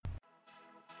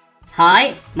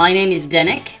Hi, my name is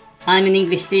Denek. I'm an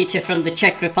English teacher from the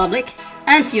Czech Republic,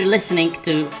 and you're listening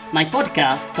to my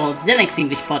podcast called Denek's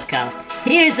English Podcast.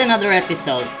 Here is another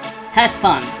episode. Have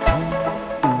fun!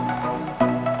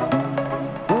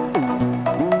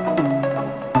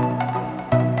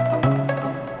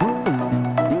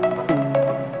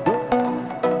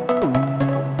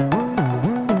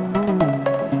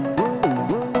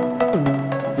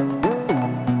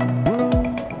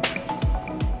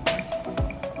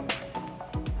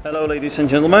 Hello ladies and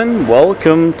gentlemen,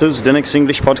 welcome to Zdenek's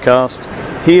English Podcast.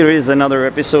 Here is another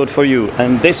episode for you,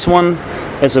 and this one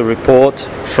is a report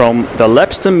from the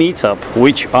Lepster meetup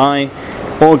which I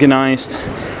organized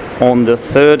on the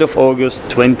 3rd of August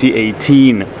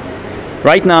 2018.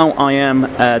 Right now I am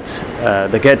at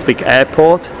the Gatwick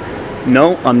airport.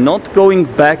 No, I'm not going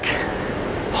back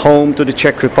home to the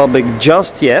Czech Republic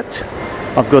just yet.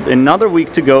 I've got another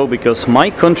week to go because my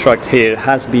contract here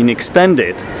has been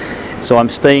extended. So I'm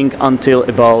staying until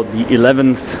about the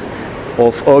 11th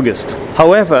of August.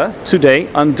 However, today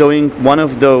I'm doing one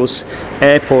of those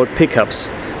airport pickups.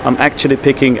 I'm actually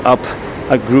picking up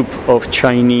a group of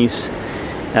Chinese,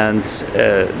 and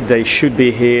they should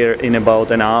be here in about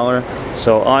an hour.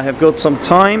 So I have got some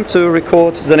time to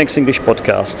record the next English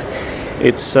podcast.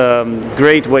 It's a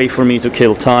great way for me to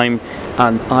kill time,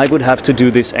 and I would have to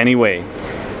do this anyway,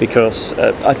 because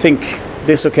I think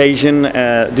this occasion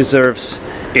deserves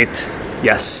it.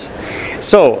 Yes.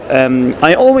 So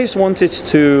I always wanted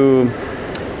to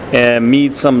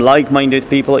meet some like-minded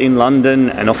people in London,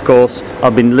 and of course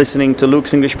I've been listening to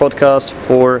Luke's English podcast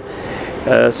for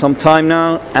some time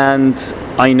now, and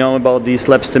I know about these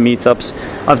Lepster meetups.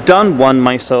 I've done one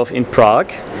myself in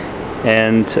Prague,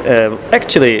 and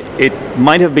actually it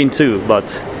might have been two,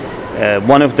 but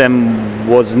one of them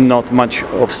was not much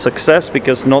of success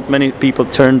because not many people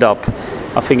turned up.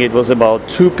 I think it was about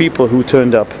 2 people who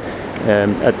turned up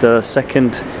at the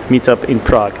second meetup in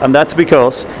Prague, and that's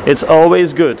because it's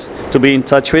always good to be in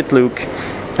touch with Luke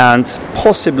and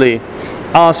possibly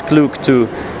ask Luke to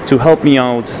help me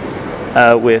out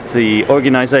with the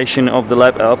organization of the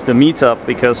meetup,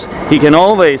 because he can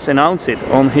always announce it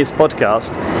on his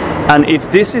podcast, and if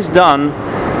this is done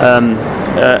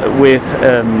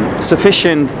with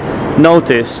sufficient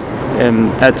notice,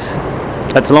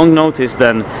 at long notice,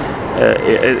 then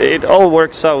it all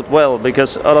works out well,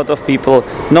 because a lot of people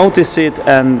notice it,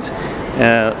 and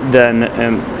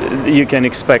then you can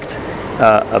expect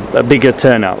a bigger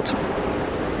turnout.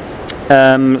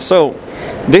 So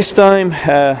this time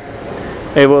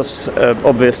it was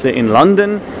obviously in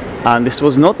London, and this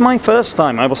was not my first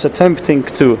time. I was attempting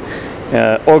to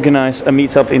organize a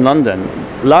meetup in London.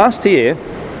 Last year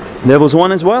there was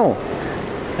one as well,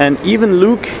 and even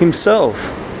Luke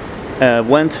himself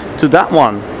went to that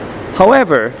one.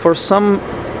 However, for some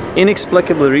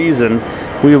inexplicable reason,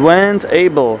 we weren't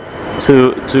able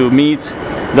to meet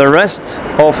the rest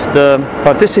of the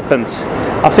participants.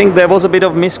 I think there was a bit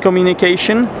of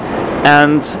miscommunication,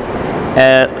 and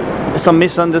some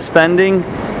misunderstanding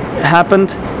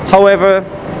happened. However,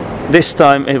 this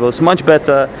time it was much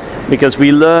better because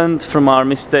we learned from our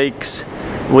mistakes.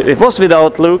 It was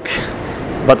without Luke,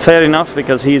 but fair enough,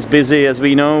 because he's busy, as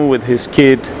we know, with his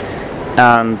kid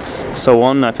and so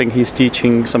on. I think he's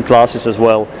teaching some classes as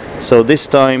well. So this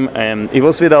time it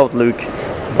was without Luke,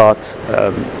 but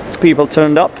people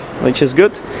turned up, which is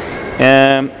good.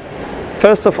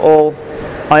 First of all,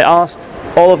 I asked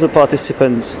all of the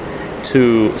participants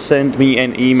to send me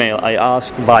an email. I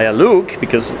asked via Luke,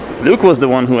 because Luke was the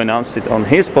one who announced it on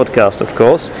his podcast, of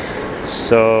course.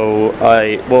 So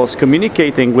I was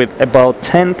communicating with about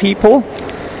 10 people.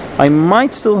 I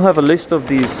might still have a list of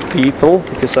these people,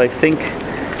 because I think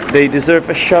they deserve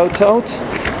a shout out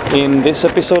in this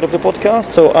episode of the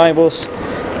podcast. So I was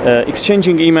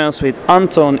exchanging emails with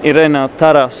Anton, Irena,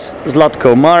 Taras,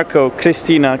 Zlatko, Marco,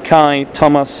 Kristina, Kai,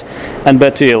 Thomas and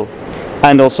Betil,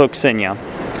 and also Ksenia.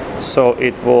 So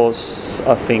it was,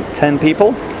 I think, 10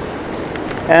 people.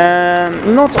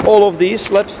 And not all of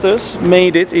these Lepsters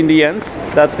made it in the end.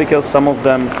 That's because some of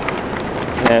them,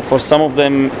 for some of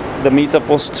them, the meetup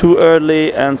was too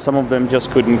early, and some of them just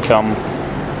couldn't come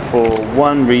for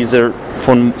one reason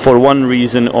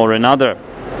or another.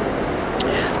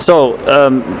 So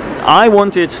I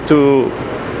wanted to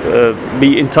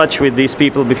be in touch with these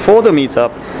people before the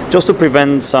meetup, just to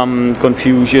prevent some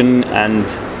confusion and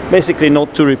basically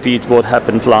not to repeat what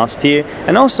happened last year,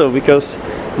 and also because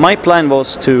my plan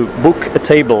was to book a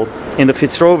table in the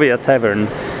Fitzrovia Tavern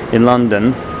in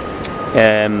London,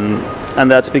 and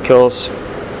that's because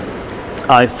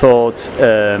I thought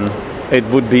it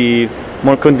would be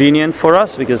more convenient for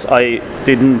us, because I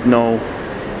didn't know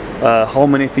how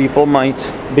many people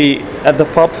might be at the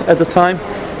pub at the time,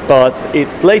 but it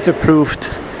later proved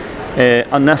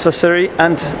unnecessary,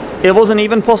 and it wasn't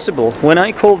even possible. When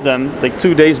I called them like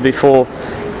 2 days before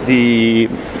the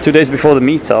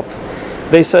meetup,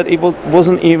 they said it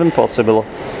wasn't even possible.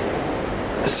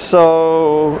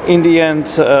 So in the end,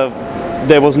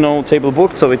 there was no table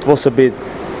booked, so it was a bit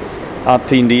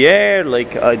up in the air.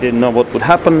 Like, I didn't know what would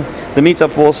happen. The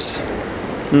meetup was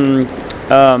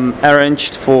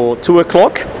arranged for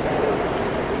 2:00,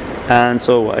 and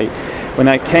so when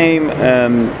I came,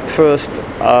 first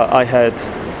I had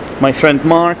my friend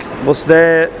Mark was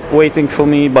there waiting for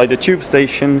me by the tube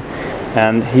station,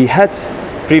 and he had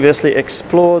previously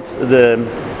explored the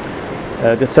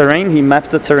terrain. He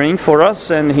mapped the terrain for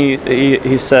us, and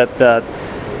he said that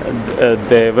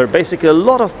there were basically a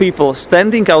lot of people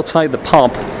standing outside the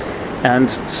pub.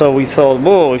 And so we thought,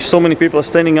 whoa, if so many people are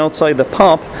standing outside the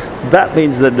pub, that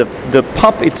means that the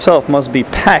pub itself must be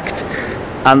packed,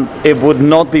 and it would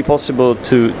not be possible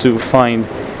to find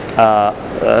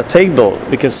a table,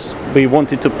 because we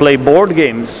wanted to play board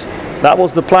games. That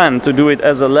was the plan, to do it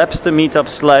as a Lepster meetup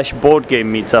 / board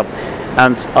game meetup.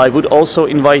 And I would also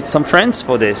invite some friends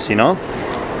for this,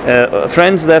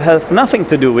 friends that have nothing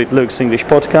to do with Luke's English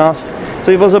podcast.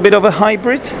 So it was a bit of a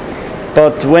hybrid.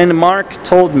 But when Mark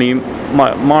told me,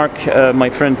 my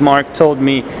friend Mark told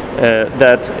me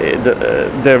that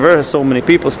there were so many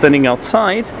people standing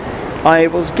outside, I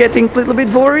was getting a little bit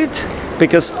worried,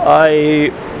 because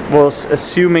I was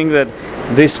assuming that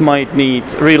this might need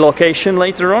relocation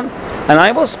later on. And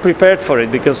I was prepared for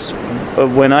it, because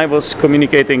when I was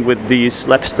communicating with these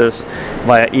Lepsters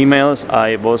via emails,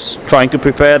 I was trying to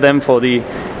prepare them for the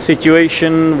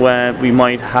situation where we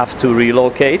might have to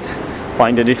relocate,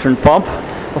 find a different pub.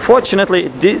 Unfortunately,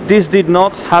 this did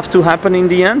not have to happen in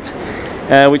the end,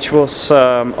 which was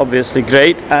obviously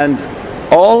great. And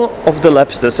all of the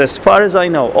Lepsters, as far as I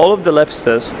know, all of the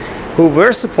Lepsters who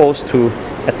were supposed to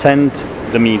attend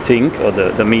the meeting or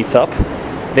the meetup,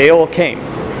 they all came.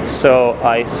 So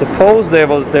I suppose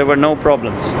there were no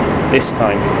problems this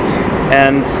time.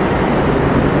 And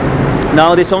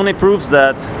now this only proves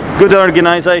that good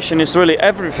organization is really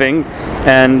everything,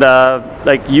 and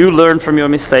like, you learn from your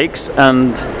mistakes,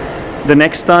 and the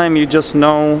next time you just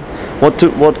know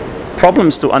what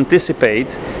problems to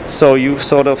anticipate, so you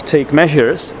sort of take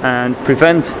measures and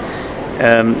prevent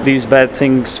these bad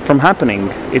things from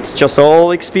happening. It's just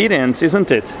all experience,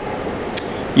 isn't it?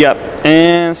 Yeah.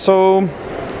 And so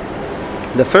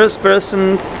the first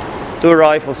person to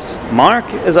arrive was Mark,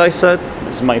 as I said.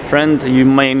 This is my friend. You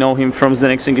may know him from the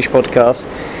Next English podcast.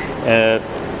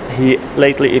 He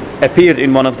lately appeared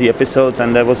in one of the episodes,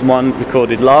 and there was one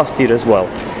recorded last year as well.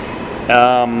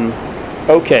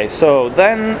 Okay, so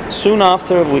then soon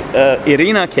after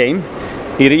Irina came.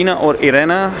 Irina or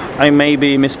Irena, I may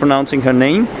be mispronouncing her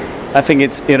name. I think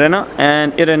it's Irena,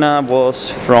 and Irena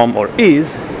was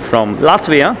is from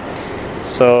Latvia.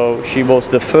 So she was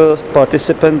the first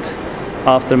participant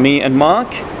after me and Mark.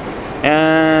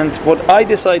 And what I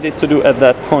decided to do at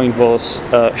that point was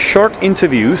short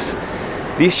interviews.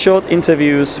 These short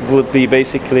interviews would be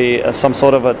basically some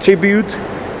sort of a tribute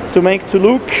to make to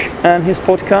Luke and his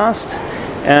podcast.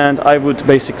 And I would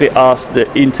basically ask the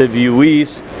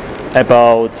interviewees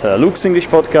about Luke's English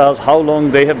podcast, how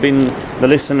long they have been the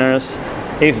listeners,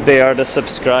 if they are the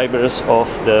subscribers of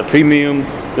the premium,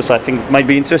 because I think it might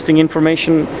be interesting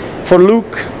information for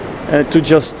Luke to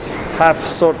just have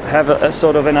a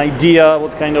sort of an idea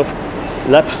what kind of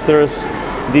Lepsters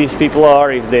these people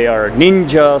are, if they are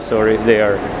ninjas or if they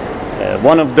are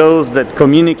one of those that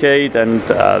communicate and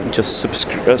just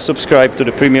subscribe to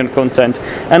the premium content.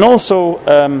 And also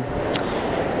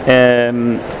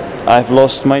I've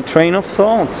lost my train of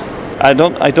thought. I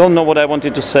don't know what I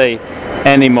wanted to say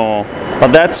anymore,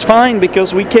 but that's fine,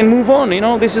 because we can move on.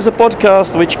 This is a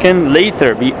podcast which can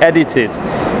later be edited,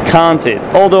 can't it?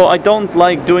 Although I don't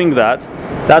like doing that.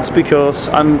 That's because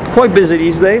I'm quite busy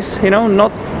these days,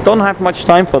 don't have much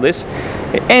time for this.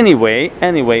 Anyway,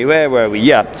 where were we?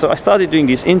 Yeah, so I started doing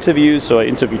these interviews. So I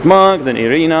interviewed Mark, then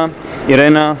Irena,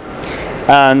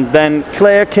 and then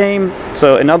Claire came.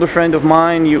 So another friend of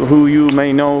mine, who you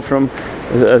may know from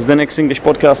the Next English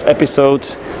podcast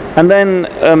episodes. And then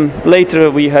later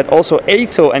we had also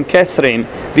Eito and Catherine.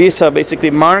 These are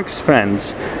basically Mark's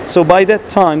friends. So by that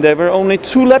time there were only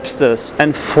 2 Lepsters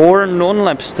and 4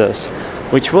 non-Lepsters,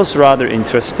 which was rather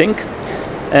interesting.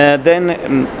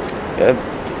 Then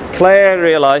Claire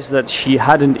realized that she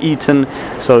hadn't eaten,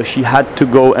 so she had to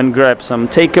go and grab some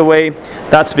takeaway.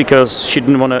 That's because she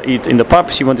didn't want to eat in the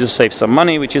pub. She wanted to save some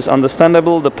money, which is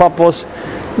understandable. The pub was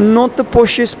not the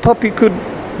poshest pub you could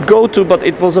go to, but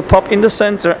it was a pub in the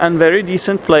center and very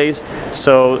decent place,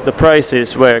 so the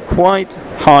prices were quite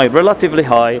high, relatively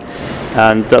high,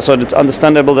 and so it's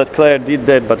understandable that Claire did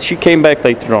that, but she came back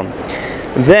later on.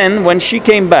 Then when she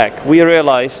came back, we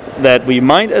realized that we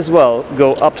might as well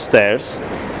go upstairs,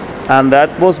 and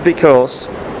that was because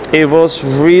it was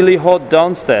really hot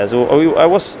downstairs. I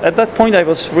was at that point I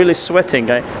was really sweating.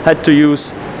 I had to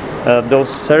use those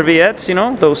serviettes,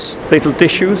 those little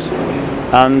tissues,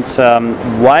 and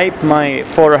wipe my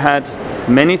forehead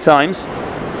many times.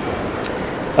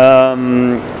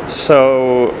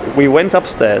 So we went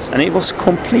upstairs, and it was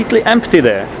completely empty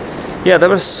there. Yeah, there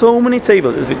were so many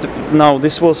tables. Now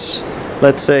this was,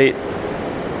 let's say,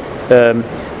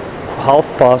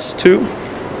 2:30.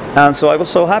 And so I was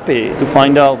so happy to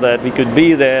find out that we could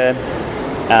be there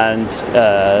and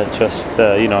just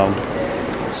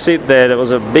sit there. There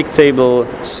was a big table,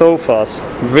 sofas,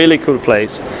 really cool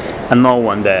place, and no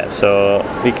one there. So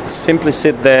we could simply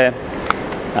sit there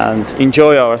and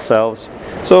enjoy ourselves.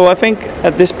 So I think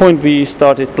at this point we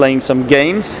started playing some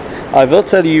games. I will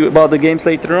tell you about the games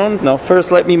later on. Now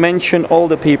first let me mention all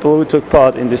the people who took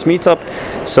part in this meetup.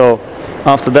 So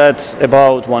after that,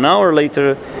 about 1 hour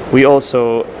later, we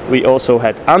also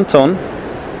had Anton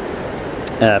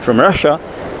from Russia,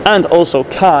 and also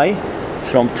Kai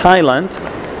from Thailand.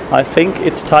 I think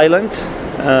it's Thailand.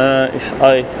 If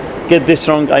I get this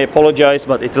wrong, I apologize,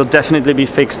 but it will definitely be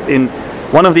fixed in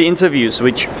one of the interviews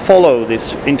which follow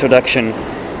this introduction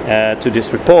to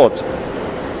this report.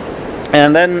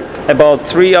 And then about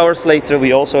 3 hours later,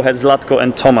 we also had Zlatko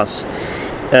and Thomas.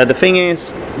 The thing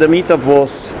is, the meetup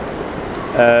was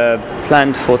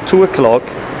planned for 2 o'clock,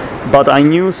 but I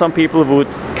knew some people would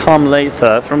come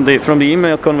later. From the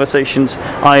email conversations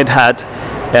I had,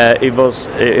 it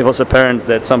was apparent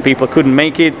that some people couldn't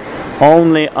make it.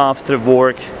 Only after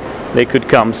work they could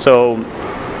come. So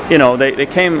they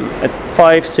came at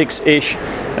 5-6 ish.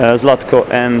 Zlatko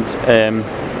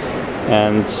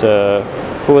and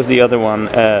who was the other one?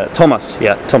 Thomas.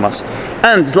 Yeah, Thomas.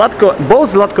 And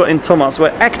both Zlatko and Thomas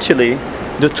were actually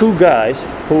the two guys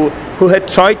who had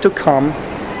tried to come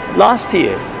last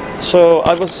year. So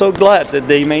I was so glad that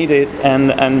they made it,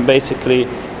 and basically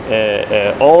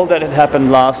all that had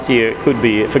happened last year could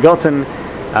be forgotten,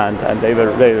 and they were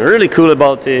really cool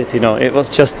about it. It was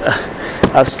just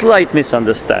a slight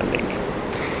misunderstanding.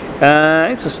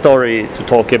 It's a story to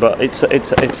talk about. It's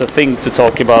a thing to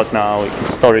talk about now. It's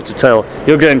a story to tell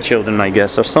your grandchildren, I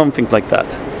guess, or something like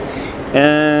that.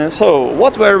 So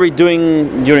what were we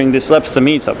doing during this Lepster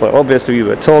meetup? Well, obviously we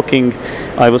were talking.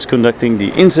 I was conducting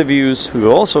the interviews. We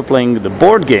were also playing the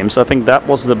board games. I think that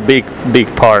was the big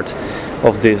part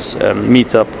of this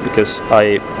meetup, because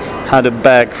I had a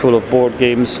bag full of board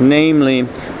games. Namely,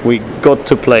 we got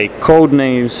to play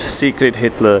Codenames, Secret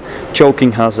Hitler,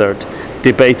 Joking Hazard,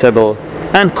 Debatable,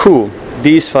 and Cool.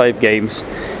 These 5 games.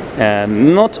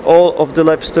 Not all of the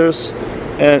Lepsters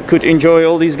could enjoy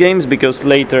all these games, because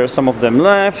later some of them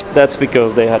left. That's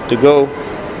because they had to go,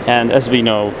 and as we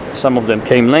know, some of them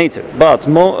came later. But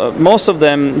most of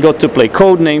them got to play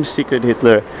Codenames, Secret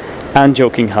Hitler, and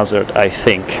Joking Hazard, I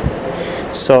think.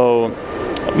 So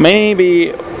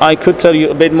maybe I could tell you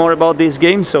a bit more about these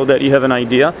games so that you have an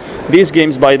idea. These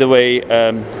games, by the way,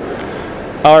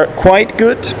 are quite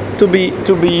good to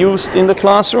be used in the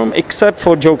classroom, except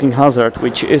for Joking Hazard,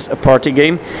 which is a party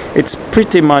game. It's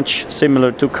pretty much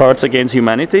similar to Cards Against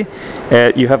Humanity.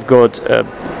 You have got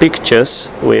pictures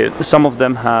with some of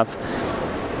them have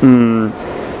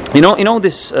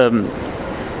this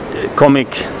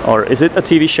comic, or is it a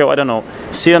TV show? I don't know.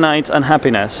 Cyanides and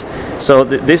Happiness. So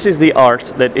this is the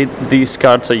art that these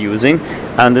cards are using,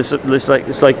 and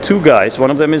it's like 2 guys.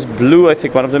 One of them is blue, I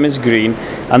think. One of them is green,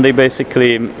 and they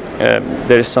basically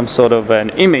there is some sort of an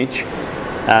image,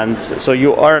 and so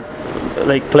you are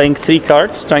like playing 3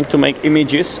 cards, trying to make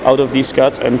images out of these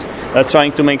cards, and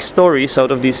trying to make stories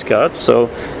out of these cards. So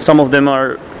some of them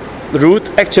are rude.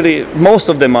 Actually, most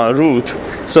of them are rude.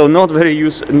 So not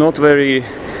very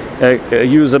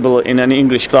usable in an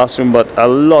English classroom, but a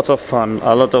lot of fun.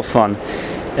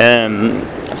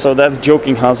 So that's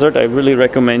Joking Hazard. I really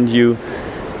recommend you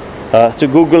to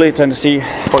Google it and see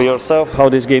for yourself how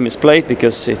this game is played,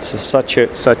 because it's such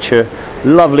a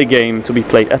lovely game to be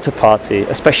played at a party,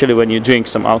 especially when you drink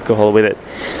some alcohol with it.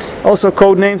 Also,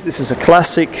 Codenames. This is a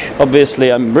classic.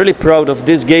 Obviously, I'm really proud of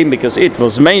this game because it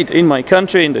was made in my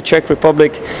country, in the Czech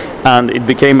Republic, and it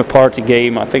became a party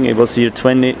game. I think it was year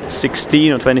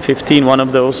 2016 or 2015, one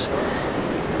of those.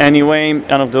 Anyway,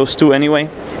 one of those 2 anyway.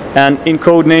 And in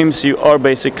Codenames, you are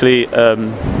basically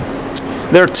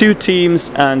there are 2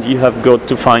 teams, and you have got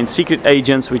to find secret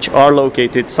agents which are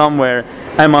located somewhere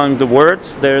among the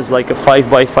words. There's like a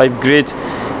 5x5 grid,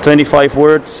 25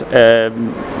 words,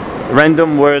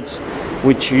 random words,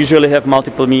 which usually have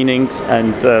multiple meanings,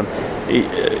 and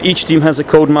each team has a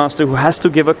code master who has to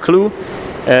give a clue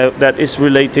that is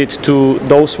related to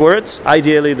those words.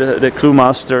 Ideally, the clue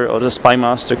master or the spy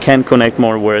master can connect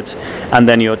more words, and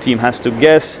then your team has to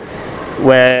guess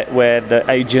where the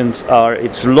agents are.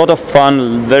 It's a lot of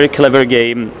fun, very clever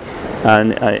game,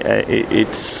 and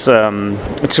it's a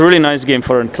really nice game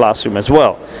for a classroom as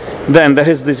well. Then there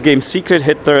is this game Secret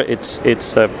Hitler. It's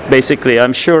basically,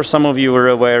 I'm sure some of you are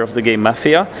aware of the game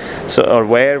Mafia, or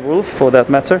Werewolf for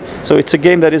that matter. So it's a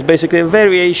game that is basically a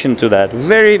variation to that.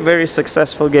 Very, very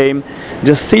successful game.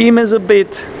 The theme is a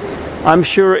bit, I'm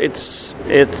sure it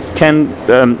can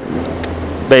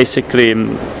basically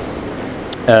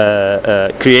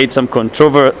create some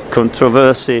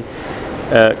controversy,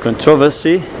 I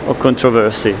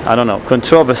don't know,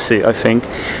 controversy, I think.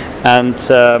 And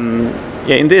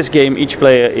in this game, each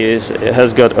player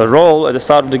has got a role. At the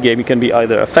start of the game, you can be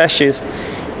either a fascist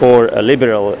or a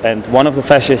liberal, and one of the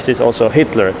fascists is also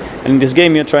Hitler. And in this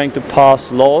game, you're trying to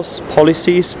pass laws,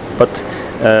 policies, but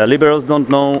liberals don't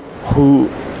know who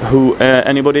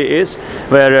anybody is,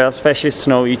 whereas fascists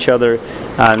know each other,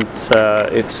 and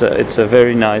it's a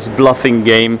very nice bluffing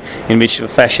game in which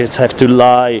fascists have to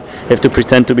lie, have to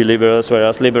pretend to be liberals,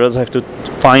 whereas liberals have to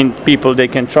find people they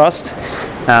can trust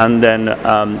and then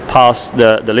pass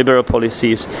the liberal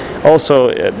policies.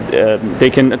 Also, they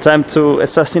can attempt to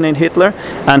assassinate Hitler,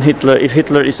 and if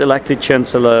Hitler is elected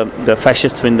chancellor, the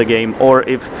fascists win the game, or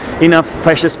if enough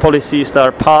fascist policies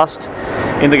are passed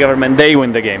in the government, they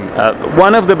win the game.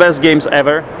 One of the best games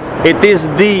ever. It is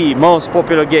the most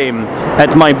popular game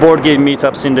at my board game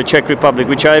meetups in the Czech Republic,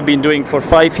 which I've been doing for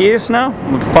 4 years now,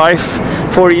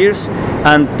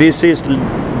 and this is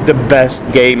the best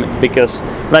game because,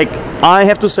 like, I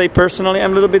have to say personally,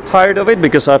 I'm a little bit tired of it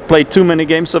because I've played too many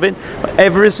games of it. But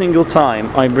every single time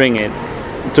I bring it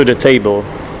to the table,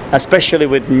 especially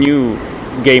with new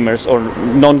gamers or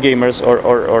non-gamers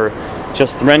or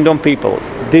just random people,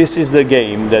 this is the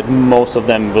game that most of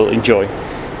them will enjoy.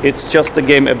 It's just a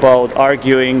game about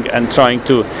arguing and trying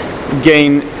to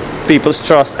gain people's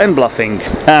trust and bluffing,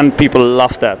 and people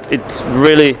love that. It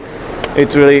really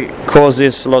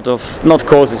causes a lot of, not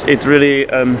causes, it really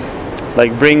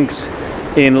brings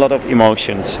in a lot of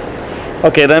emotions.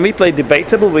 Okay, then we play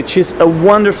Debatable, which is a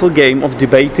wonderful game of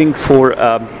debating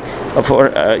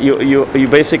you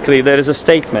basically, there is a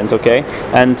statement, okay,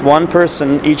 and one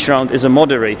person each round is a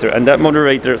moderator, and that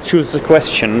moderator chooses a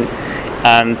question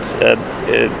and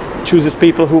chooses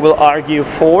people who will argue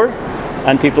for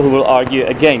and people who will argue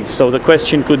against. So the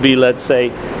question could be, let's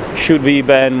say, should we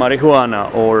ban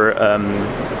marijuana, or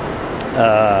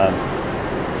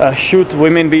should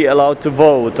women be allowed to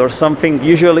vote, or something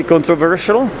usually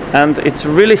controversial. And it's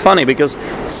really funny because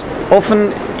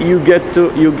often you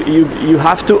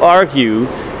have to argue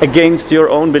against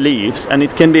your own beliefs, and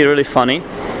it can be really funny.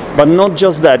 But not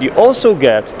just that, you also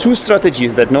get two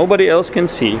strategies that nobody else can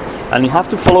see, and you have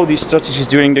to follow these strategies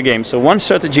during the game. So one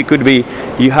strategy could be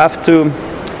you have to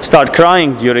start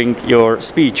crying during your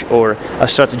speech, or a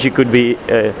strategy could be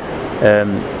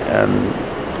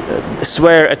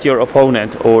swear at your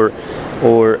opponent, or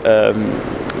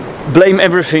blame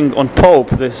everything on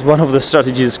Pope. This one of the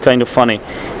strategies, kind of funny.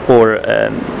 Or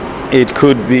it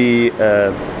could be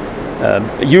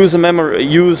use a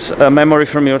memory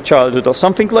from your childhood, or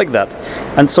something like that.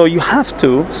 And so you have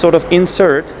to sort of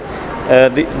insert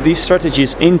these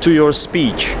strategies into your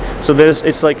speech. So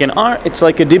it's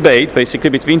like a debate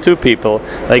basically between two people.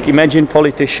 Like, imagine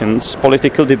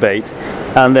political debate,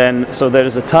 and then so there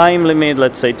is a time limit,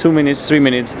 let's say 2 minutes, 3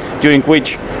 minutes, during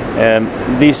which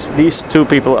these two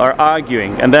people are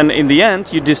arguing, and then in the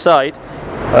end you decide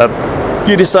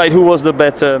who was the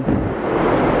better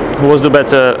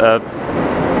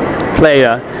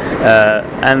player,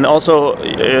 and also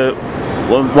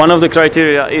one of the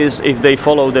criteria is if they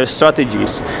follow their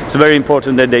strategies. It's very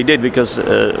important that they did, because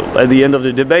at the end of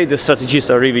the debate the strategies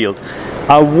are revealed.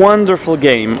 A wonderful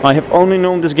game. I have only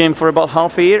known this game for about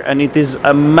half a year, and it is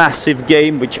a massive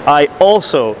game which I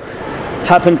also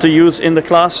happen to use in the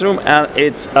classroom, and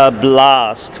it's a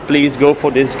blast. Please go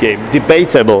for this game.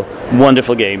 Debatable,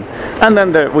 wonderful game. And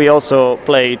then we also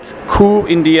played Who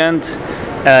in the end,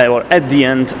 or at the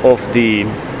end of the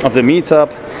meetup.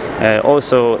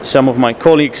 Also, some of my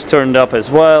colleagues turned up as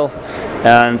well,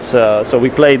 and so we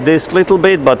played this little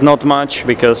bit, but not much,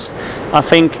 because I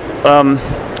think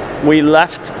we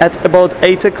left at about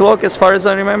 8 o'clock, as far as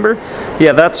I remember.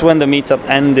 Yeah, that's when the meetup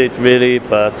ended, really.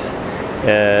 But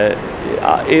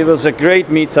It was a great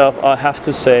meetup, I have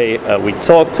to say. We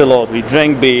talked a lot, we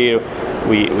drank beer,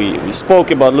 we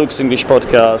spoke about Luke's English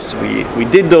podcast, we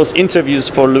did those interviews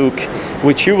for Luke,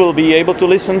 which you will be able to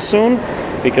listen soon,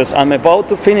 because I'm about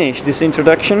to finish this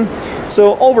introduction.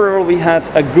 So overall we had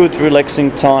a good,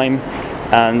 relaxing time,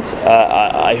 and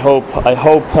I hope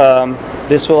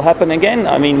this will happen again.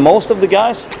 I mean, most of the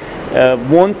guys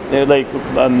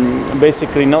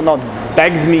basically not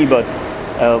begged me, but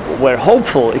were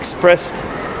hopeful, expressed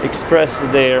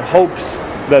their hopes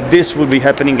that this will be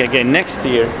happening again next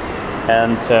year.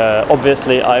 And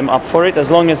obviously I'm up for it, as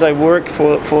long as I work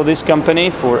for this company,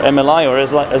 for MLI, or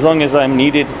as long as I'm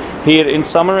needed here in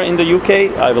summer in the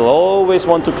UK. I will always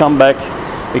want to come back,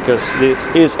 because this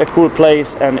is a cool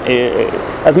place, and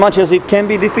as much as it can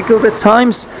be difficult at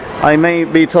times, I may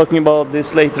be talking about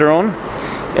this later on,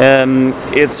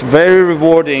 it's very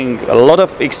rewarding, a lot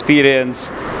of experience.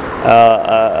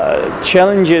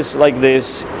 Challenges like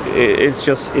this, it's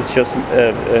just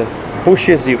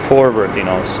pushes you forward,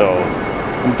 so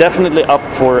I'm definitely up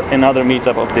for another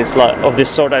meetup of this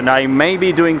sort, and I may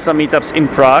be doing some meetups in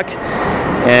Prague,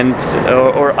 and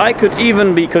or I could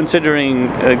even be considering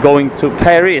going to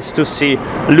Paris to see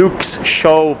Luke's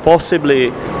show,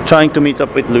 possibly trying to meet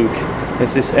up with Luke.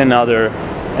 This is another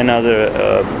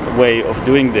way of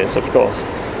doing this, of course.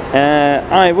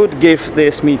 I would give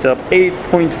this meetup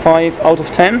 8.5 out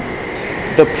of 10.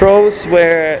 The pros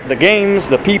were the games,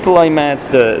 the people I met,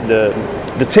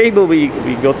 the table we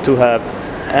got to have,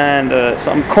 and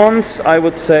some cons. I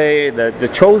would say that the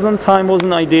chosen time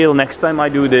wasn't ideal. Next time I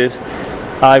do this,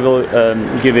 I will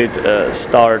give it a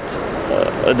start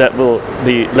that will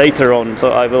be later on.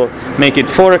 So I will make it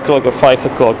 4 o'clock or 5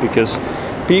 o'clock, because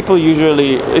people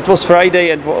usually, it was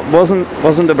Friday and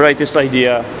wasn't the brightest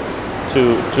idea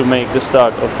to make the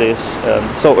start of this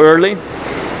so early,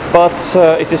 but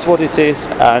it is what it is,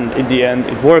 and in the end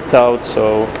it worked out,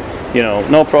 so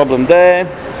no problem there.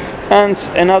 And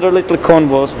another little con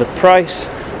was the price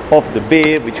of the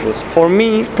beer, which was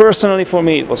personally for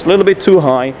me it was a little bit too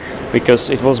high, because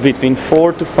it was between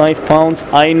 4 to 5 pounds.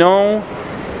 I know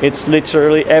it's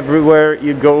literally everywhere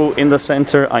you go in the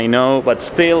center, I know, but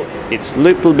still it's a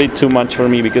little bit too much for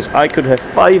me, because I could have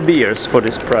 5 beers for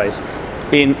this price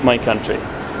in my country.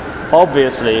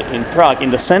 Obviously in Prague, in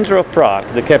the center of Prague,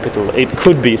 the capital, it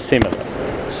could be similar.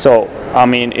 So I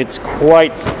mean, it's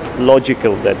quite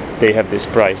logical that they have this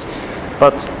price.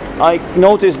 But I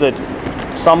noticed that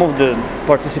some of the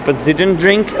participants didn't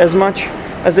drink as much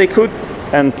as they could,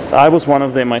 and I was one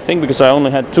of them, I think, because I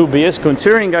only had 2 beers,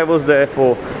 considering I was there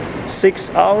for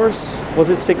 6 hours. Was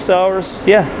it 6 hours?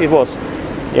 Yeah, it was.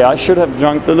 Yeah, I should have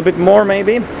drunk a little bit more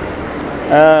maybe.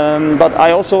 But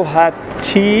I also had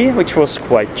tea, which was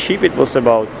quite cheap. It was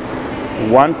about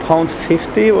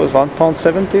 £1.50, it was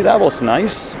 £1.70. That was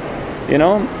nice,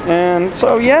 And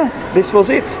so yeah, this was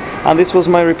it. And this was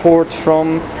my report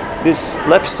from this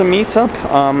Lepster meetup.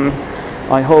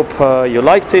 I hope you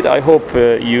liked it. I hope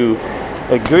you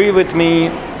agree with me.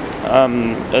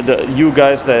 You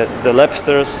guys, the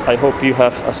Lepsters, I hope you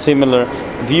have a similar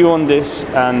view on this,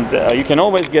 and you can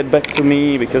always get back to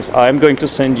me, because I'm going to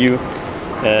send you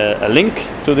a link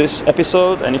to this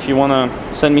episode, and if you want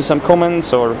to send me some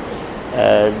comments or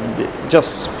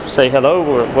just say hello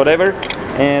or whatever,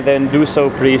 and then do so,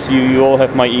 please. You all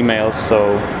have my email,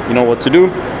 so you know what to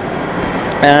do.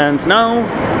 And now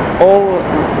all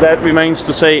that remains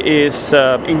to say is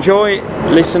enjoy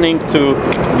listening to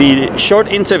the short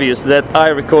interviews that I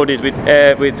recorded with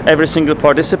every single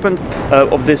participant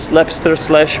of this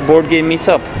Lepster/board game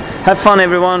meetup. Have fun,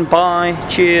 everyone. Bye.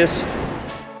 Cheers.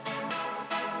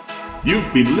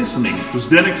 You've been listening to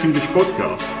Zdenek's English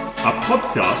Podcast, a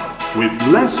podcast with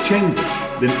less changes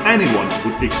than anyone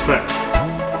would expect.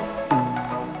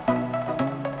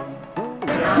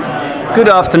 Good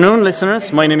afternoon,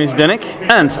 listeners. My name is Zdenek,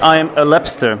 and I am a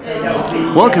Lepster.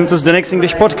 Welcome to Zdenek's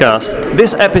English Podcast.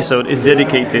 This episode is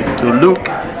dedicated to Luke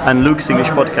and Luke's English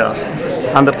Podcast.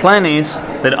 And the plan is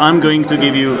that I'm going to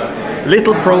give you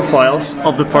little profiles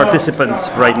of the participants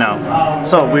right now.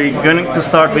 So we're going to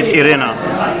start with Irena.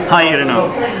 Hi,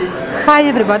 Irena. Hi,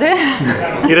 everybody.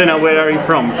 Irena, where are you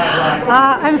from?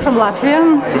 I'm from Latvia.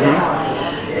 Mm-hmm.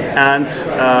 And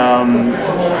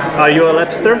are you a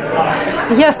Lepster?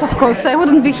 Yes, of course. I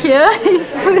wouldn't be here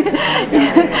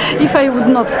if I would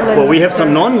not. Well, we have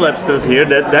some non-Lepsters here.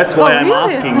 That's why I'm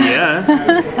really? asking.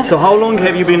 Yeah. So, how long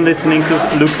have you been listening to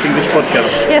Luke's English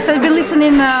Podcast? Yes, I've been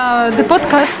listening the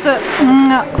podcast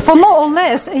for more or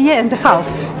less a year and a half.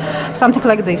 something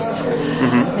like this.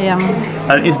 Yeah.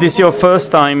 Is this your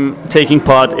first time taking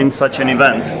part in such an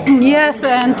event? Yes,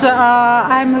 and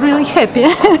I'm really happy.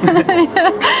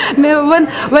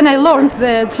 when I learned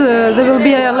that there will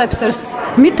be a Lepster's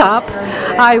meetup,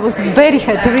 I was very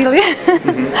happy, really.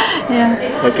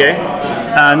 Yeah. Okay.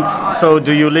 And so,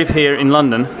 do you live here in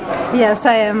London? Yes,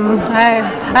 I am.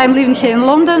 I'm living here in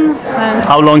London. And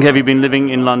How long have you been living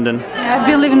in London? I've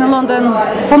been living in London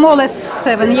for more or less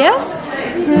 7 years.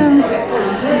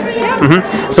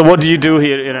 So what do you do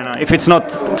here, Irena, if it's not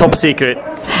top secret?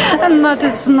 And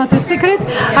it's not a secret.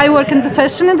 I work in the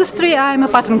fashion industry. I'm a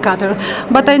pattern cutter,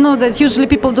 but I know that usually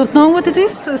people don't know what it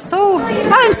is. So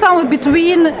I'm somewhere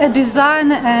between a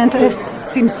design and a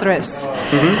seamstress.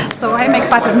 So I make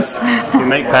patterns. You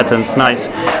make patterns, nice.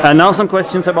 And now some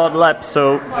questions about lab.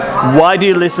 So why do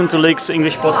you listen to Leek's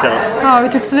English podcast? Oh,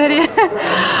 it is very,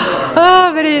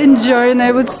 very enjoying,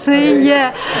 I would say.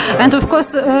 Yeah, and of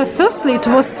course, firstly, it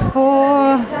was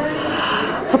for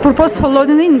purpose for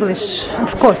learning English,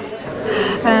 of course.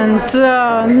 And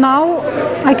now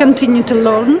I continue to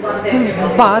learn,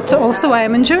 but also I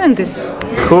am enjoying this.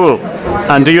 Cool.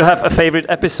 And do you have a favorite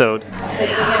episode?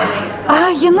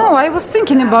 I was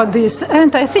thinking about this,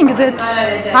 and I think that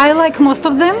I like most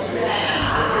of them,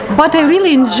 but I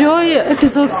really enjoy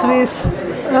episodes with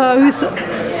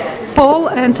Paul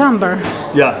and Amber.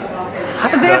 Yeah.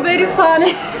 They're very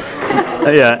funny.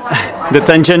 Yeah, the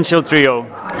tangential trio.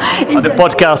 The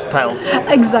podcast pals.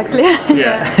 Exactly.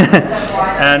 Yeah.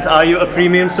 And are you a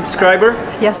premium subscriber?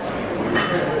 Yes.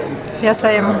 Yes,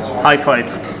 I am. High five.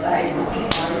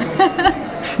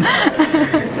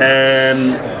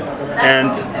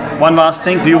 And one last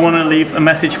thing, do you want to leave a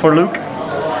message for Luke?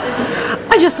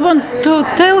 I just want to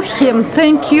tell him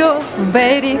thank you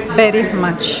very, very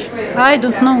much. I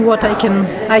don't know what I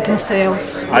can say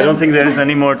else. I don't think there is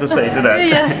any more to say to that.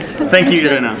 Yes. Thank you,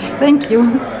 Irena. Thank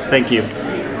you. Thank you.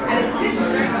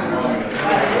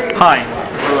 Hi.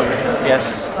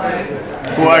 Yes.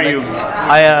 Who are you?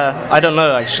 I don't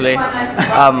know actually.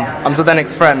 I'm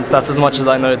Zdeněk's friend. That's as much as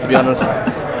I know, to be honest.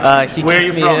 He Where are keeps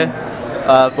you me from? here.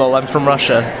 Well, I'm from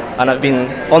Russia, and I've been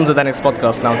on Zdeněk's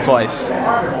podcast now twice.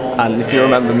 And if you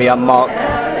remember me, I'm Mark.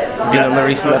 Been on the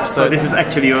recent So episode. this is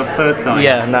actually your third time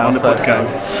Yeah, now on the third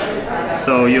podcast.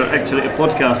 So you're actually a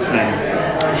podcast friend.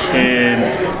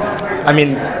 I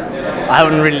mean, I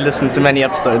haven't really listened to many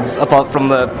episodes apart from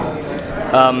the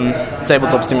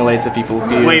tabletop simulator people.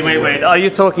 Who Wait. Are you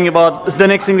talking about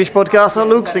Zdeněk's English podcast or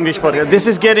Luke's English podcast? This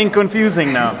is getting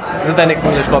confusing now. Zdeněk's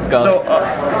English podcast.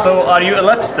 So are you a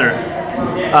Lepster?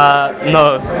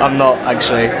 No, I'm not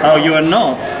actually. Oh, you are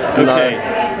not? Okay.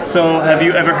 So have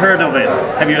you ever heard of it?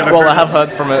 Have you ever Well, heard I have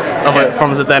heard of it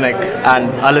from Zdeněk,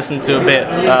 and I listened to a bit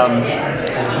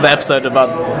the episode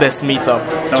about this meetup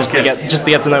just to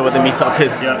get to know what the meetup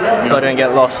is, so I don't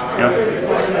get lost. Yeah.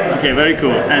 Okay, very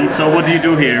cool. And so what do you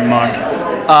do here, Mark?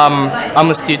 I'm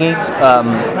a student,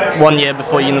 1 year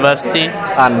before university,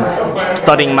 and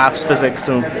studying maths, physics,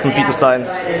 and computer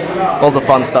science, all the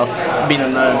fun stuff. Being a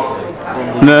nerd.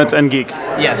 Nerd and geek.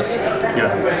 Yes. Yeah.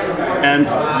 And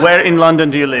where in London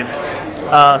do you live?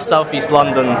 Southeast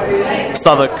London,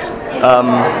 Southwark,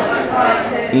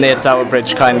 near Tower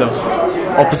Bridge, kind of.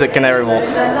 Opposite Canary Wharf.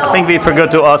 I think we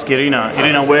forgot to ask Irina.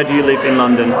 Irina, where do you live in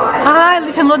London? I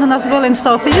live in London as well in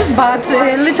southeast, but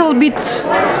a little bit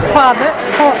far.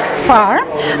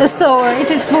 So it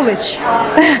is Woolwich,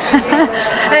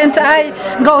 and I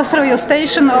go through your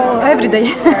station every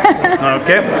day.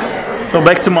 Okay. So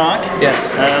back to Mark.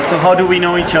 Yes. So how do we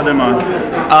know each other, Mark?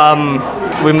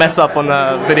 We met up on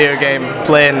a video game,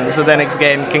 playing Zdeněk's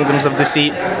game, Kingdoms of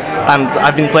Deceit, and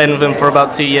I've been playing with him for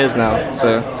about 2 years now,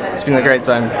 so it's been a great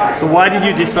time. So why did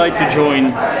you decide to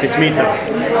join this meetup?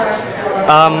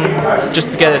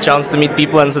 Just to get a chance to meet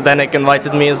people, and Zdeněk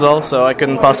invited me as well, so I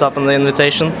couldn't pass up on the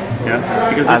invitation. Yeah.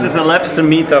 Because this is a Lepster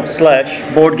meetup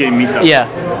 / board game meetup. Yeah,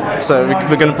 so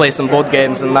we're going to play some board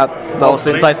games, and that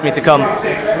also enticed me to come.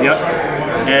 Yeah.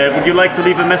 Would you like to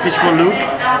leave a message for Luke?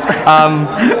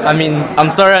 I mean,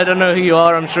 I'm sorry I don't know who you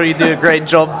are. I'm sure you do a great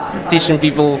job teaching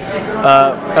people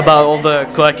about all the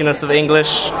quirkiness of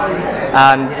English,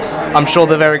 and I'm sure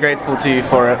they're very grateful to you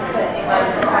for it.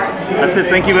 That's it.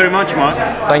 Thank you very much, Mark.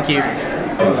 Thank you.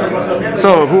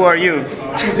 So, who are you?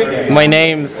 My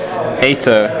name's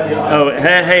Eito. Oh,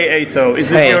 hey Eito. Is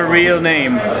this Hey. your real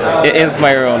name? It is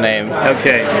my real name.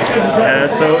 Okay.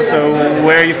 So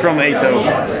where are you from, Eito?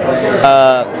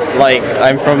 Like,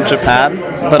 I'm from Japan,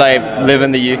 but I live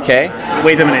in the UK.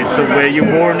 Wait a minute. So were you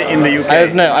born in the UK?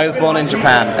 I was born in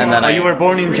Japan, and then You were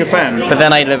born in Japan. but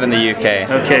then I live in the UK.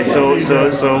 Okay. So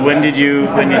when did you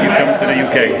come to the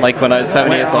UK? Like when I was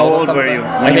 7 years How old. or old were something. you?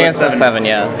 I think I was 7,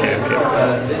 yeah. Okay.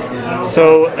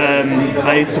 So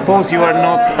I suppose you are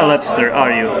not a Lepster,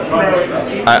 are you?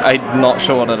 I'm not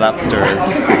sure what a Lepster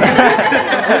is.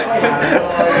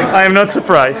 I am not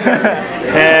surprised.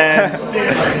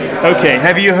 Okay,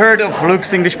 have you heard of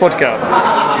Luke's English podcast?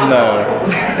 No.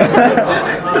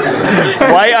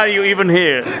 Why are you even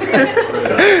here?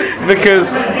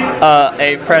 Because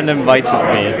a friend invited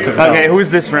me to come. Okay, who's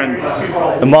this friend?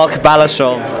 Mark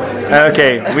Balashov.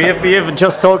 Okay, we have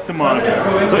just talked to Mark.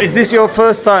 So is this your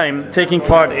first time taking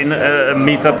part in a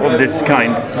meetup of this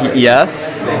kind?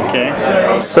 Yes. Okay.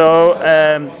 So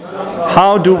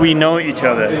how do we know each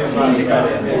other?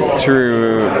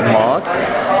 Through Mark.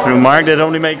 Through Mark, that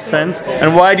only makes sense.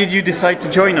 And why did you decide to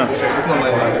join us?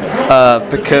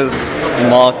 Because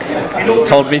Mark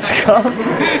told me to come.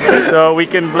 So we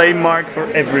can blame Mark for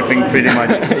everything pretty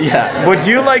much. Yeah. Would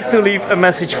you like to leave a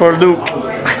message for Luke?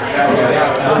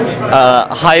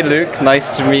 Hi Luke,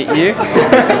 nice to meet you.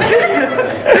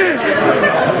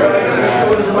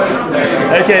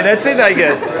 Okay, that's it, I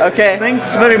guess. Okay.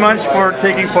 Thanks very much for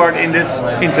taking part in this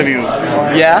interview.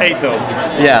 Yeah? Eito.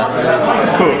 Yeah.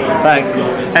 Cool.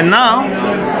 Thanks. And now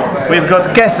we've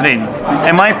got Catherine.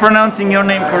 Am I pronouncing your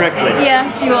name correctly?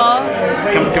 Yes, you are.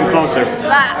 Come closer.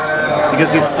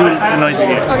 Because it's too noisy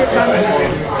here.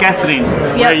 Catherine,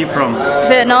 where are you from?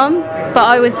 Vietnam, but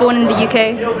I was born in the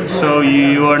UK. So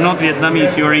you are not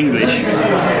Vietnamese, you are English.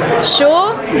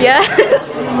 Sure,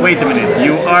 yes. Wait a minute,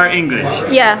 you are English?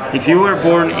 Yeah, If you were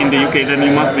born in the UK, then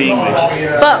you must be English.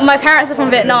 but my parents are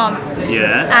from Vietnam,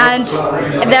 Yes. and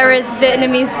there is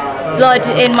Vietnamese blood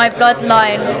in my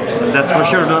bloodline. That's for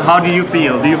sure. How do you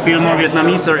feel? Do you feel more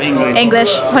Vietnamese or English?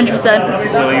 English, 100%.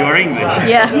 So you are English.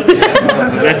 Yeah.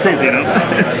 That's it, you know.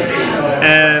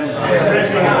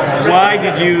 Why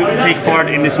did you take part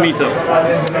in this meetup?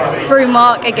 Through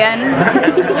Mark again.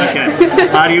 Okay.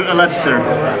 Are you a Lepster?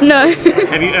 No.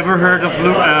 Have you ever heard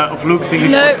of Luke's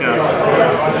English No. podcast?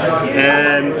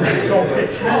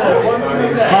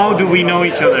 How do we know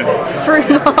each other? Through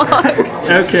Mark.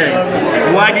 Okay.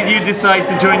 Why did you decide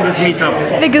to join this meetup?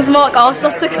 Because Mark asked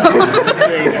us to come.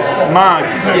 Mark.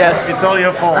 Yes. It's all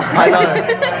your fault. I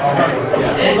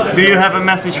know. Do you have a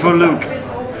message for Luke?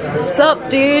 Sup,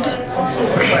 dude?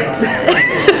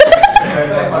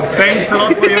 Thanks a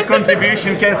lot for your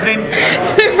contribution, Catherine.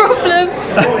 No problem.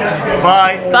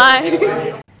 Bye.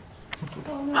 Bye.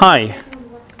 Hi.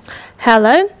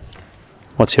 Hello,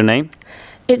 What's your name?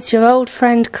 it's your old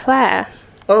friend Claire.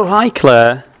 Oh, hi,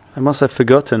 Claire. I must have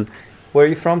forgotten. Where are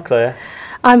you from, Claire?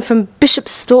 I'm from Bishop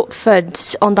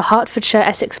Stortford on the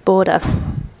Hertfordshire-Essex border.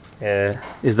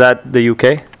 Is that the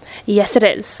UK? Yes, it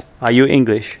is. Are you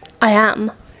English? I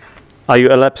am. Are you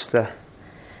a Lepster?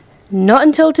 Not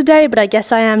until today, but I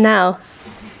guess I am now.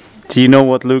 Do you know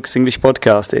what Luke's English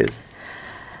podcast is?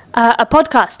 A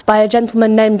podcast by a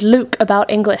gentleman named Luke about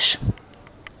English.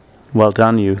 Well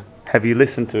done, you. Have you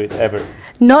listened to it ever?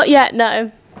 Not yet,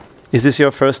 no. Is this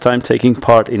your first time taking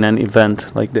part in an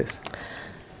event like this?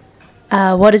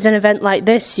 What is an event like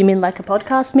this? You mean like a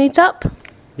podcast meetup?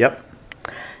 Yep.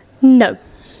 No.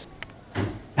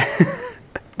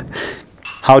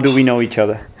 How do we know each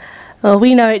other? Well,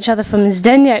 we know each other from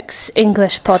Zdeněk's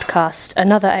English podcast,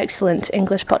 another excellent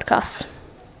English podcast.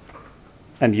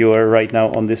 And you are right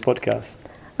now on this podcast.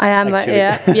 I am, Actually.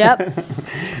 yeah, yep.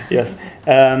 Yes.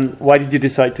 Why did you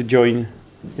decide to join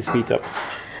this meetup?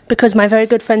 Because my very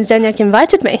good friend Zdeněk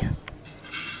invited me.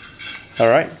 All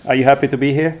right. Are you happy to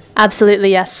be here?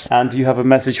 Absolutely, yes. And do you have a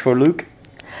message for Luke?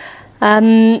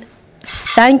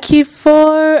 Thank you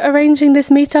for arranging this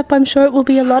meetup. I'm sure it will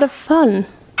be a lot of fun.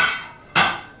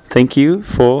 Thank you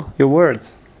for your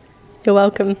words. You're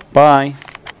welcome. Bye.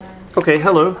 Okay,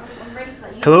 hello.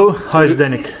 Hello, hi, it's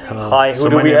Zdeněk. Hi, who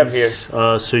do my we name have is,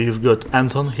 so you've got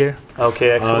Anton here. Okay,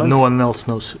 excellent. No one else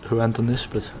knows who Anton is,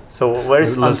 but So where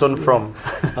is Let's- Anton from?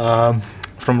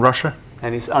 from Russia.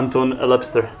 And is Anton a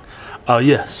Lepster?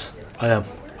 Yes, I am.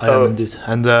 I am indeed.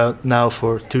 And now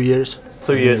for 2 years.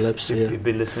 2 years. Lepster, yeah. You've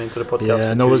been listening to the podcast. Yeah,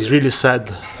 for and I 2 was years. really sad,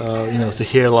 to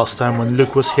hear last time when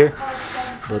Luke was here,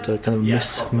 but I kind of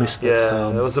missed Yeah,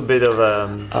 that. there was a bit of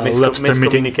Lepster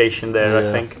meeting. miscommunication there, I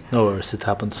Yeah, think. No worries, it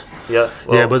happens. Yeah.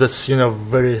 Yeah, but it's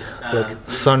very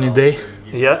sunny day.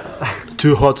 Yeah.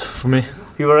 Too hot for me.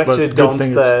 We were actually But good thing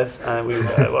is- downstairs,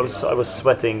 and I was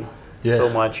sweating so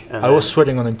much. And I was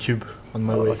sweating on a tube on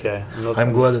my way. Okay,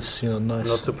 I'm glad it's nice. I'm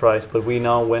not surprised, but we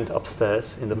now went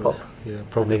upstairs in the pub. Yeah,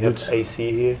 probably They good. have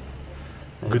AC here.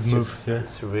 And Good it's move. just- Yeah,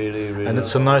 It's really, really. and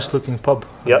it's a nice looking pub.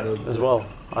 Yeah, as well,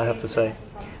 I have to say.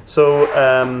 So,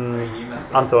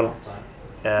 Anton,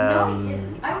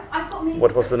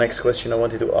 what was the next question I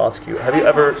wanted to ask you? Have you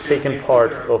ever taken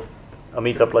part of a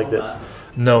meetup like this?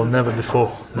 No, never before.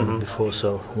 Never before,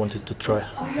 so wanted to try.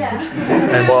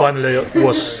 And finally,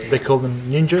 they call them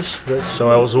ninjas, right? So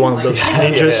I was one of those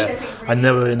ninjas. I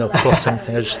never, crossed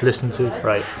anything. I just listened to it.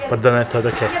 Right. But then I thought,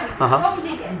 okay,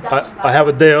 I have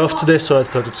a day off today, so I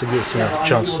thought it's a good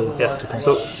chance to come.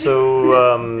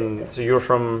 So you're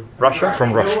from Russia?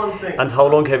 From Russia. And how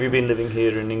long have you been living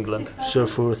here in England? So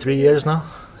for 3 years now.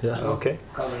 Yeah. Okay.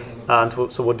 And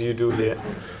so what do you do here?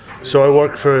 So I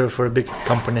work for a big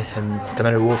company in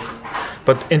Canary Wharf.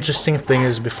 But interesting thing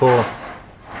is, before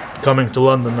coming to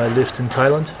London, I lived in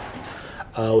Thailand.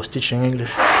 I was teaching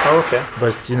English. Oh, okay.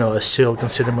 But I still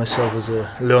consider myself as a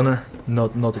learner,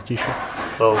 not a teacher.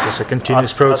 Well, so it's a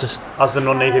continuous process. As the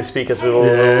non-native speakers, we will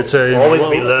it's always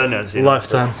be learners.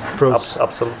 Lifetime process.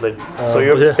 Absolutely. So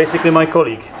you're basically my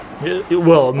colleague.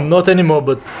 Well, not anymore,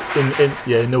 but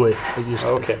in a way, I used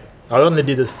to. Okay. I only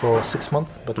did it for 6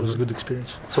 months, but it was a good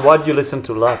experience. So why did you listen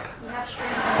to Lap?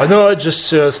 I know I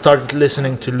just started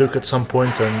listening to Luke at some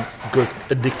point and got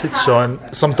addicted. So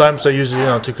sometimes I use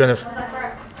it, to kind of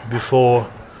before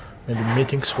maybe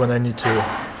meetings when I need to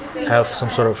have some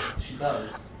sort of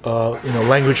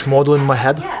language model in my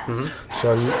head.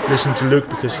 So I listen to Luke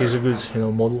because he's a good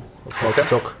model of how to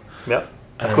talk. Yeah.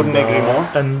 I couldn't agree more.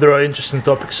 And there are interesting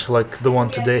topics like the one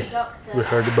today we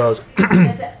heard about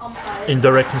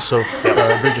indirectness of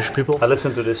British people. I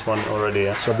listened to this one already.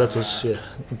 Yeah. So that was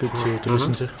good to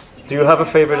listen to. Do you have a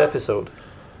favorite episode?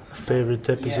 Favorite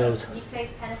episode? You played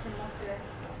tennis in Moscow.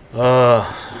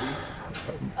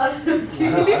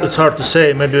 It's hard to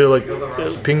say. Maybe like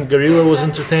Pink Gorilla was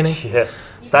entertaining. Yeah.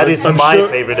 That is my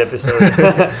favorite episode.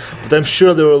 But I'm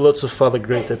sure there were lots of other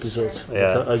great episodes.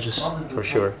 Yeah, I just for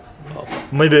sure.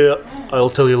 Maybe I'll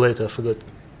tell you later. I forgot.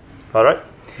 All right.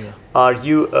 Yeah. Are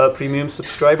you a premium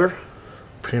subscriber?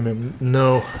 Premium?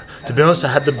 No. To be honest, I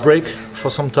had the break for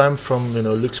some time from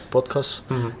Luke's podcast,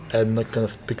 and I kind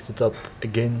of picked it up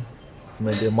again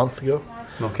maybe a month ago.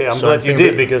 Okay, I'm glad you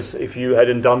did, because if you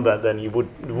hadn't done that, then you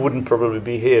wouldn't probably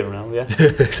be here now. Yeah.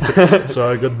 So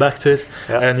I got back to it,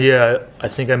 and I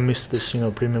think I missed this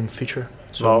premium feature.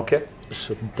 So okay.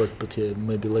 So, but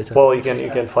maybe later. Well, you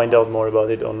can find out more about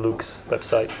it on Luke's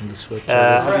website.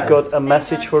 Have you got a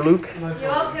message for Luke? You're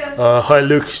welcome. Hi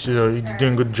Luke, you're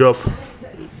doing a good job.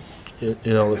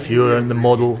 Like you're in the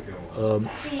model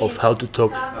of how to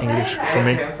talk English for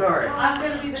me.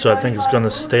 So I think it's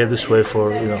gonna stay this way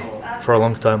for a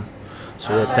long time.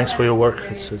 So thanks for your work.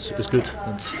 It's good.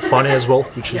 It's funny as well,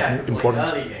 which is important.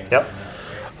 Yep.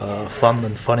 Fun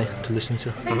and funny to listen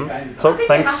to. So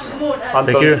thanks,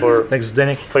 Anton, thanks,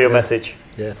 Denik, for your message.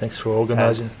 Yeah, thanks for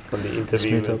organizing for the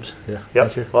interview. Meetups. Yeah,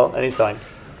 thank you. Well, anytime.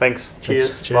 Thanks.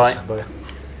 Cheers. Cheers. Bye.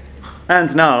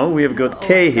 And now we have got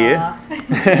Kay here.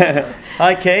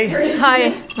 Hi, Kay.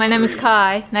 Hi, my name is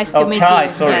Kai. Nice to meet Kai, you.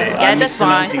 sorry. Yeah, I'm that's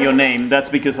mispronouncing fine. your name. That's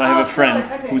because I have a friend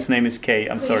whose name is Kay.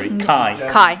 I'm sorry. Kai.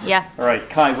 Kai, yeah. All right,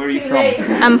 Kai, where are you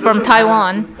from? I'm from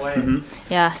Taiwan.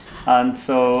 Yeah. And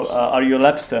so, are you a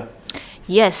Lepster?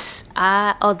 Yes,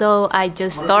 although I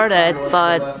just started,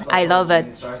 but I love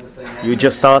it. You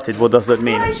just started. What does that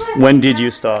mean? When did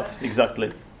you start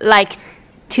exactly? Like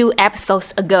 2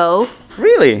 episodes ago.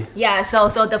 Really? Yeah. So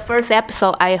the first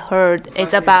episode I heard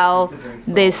is about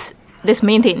this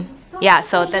meeting. Yeah.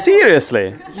 So that's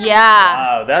Seriously?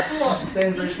 Yeah. Wow, that's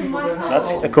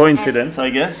a coincidence, I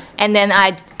guess. And then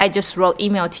I just wrote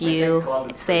email to you,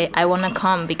 say I want to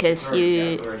come because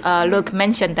you Luke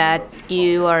mentioned that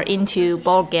you are into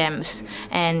board games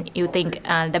and you think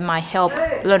that might help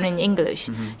learning English.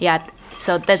 Yeah,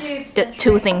 so that's the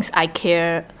 2 things I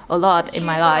care a lot in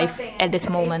my life at this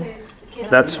moment.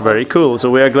 That's very cool.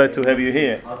 So we are glad to have you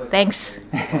here. Thanks.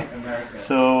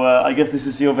 So I guess this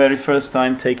is your very first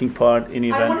time taking part in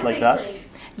an event like that?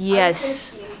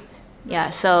 Yes. Yeah,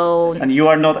 so... And you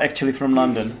are not actually from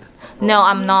London? No,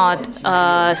 I'm not.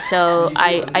 So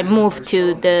I moved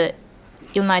to the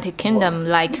United Kingdom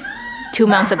like 2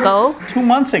 months ago. 2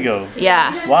 months ago?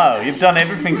 Yeah. Wow, you've done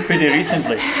everything pretty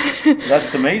recently.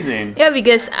 That's amazing. Yeah,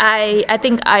 because I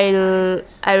think I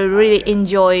really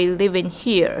enjoy living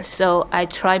here. So I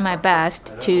try my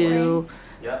best to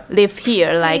live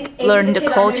here, like learn the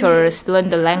cultures, learn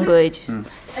the language,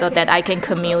 so that I can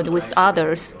commute with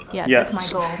others. Yeah, that's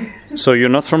my goal. So you're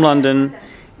not from London.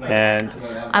 And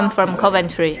I'm from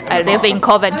Coventry. I live in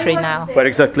Coventry now. where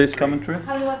exactly is Coventry?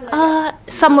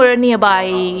 Somewhere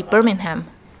nearby Birmingham.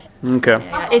 Okay.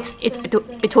 It's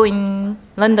between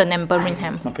London and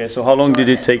Birmingham. Okay, so how long did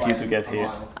it take you to get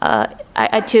here?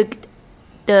 I took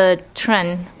the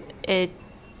train. It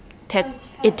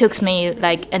took me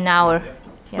like an hour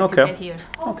to get here.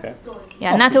 Okay.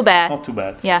 Yeah, not too bad. Not too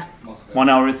bad. Yeah. 1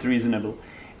 hour is reasonable.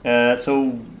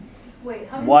 So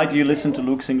why do you listen to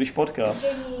Luke's English podcast?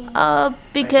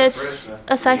 Because,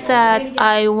 as I said,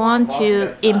 I want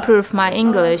to improve my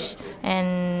English,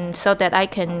 and so that I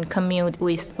can commute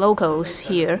with locals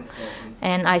here.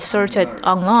 And I searched it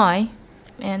online,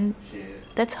 and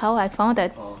that's how I found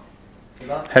it.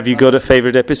 Have you got a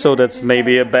favorite episode? That's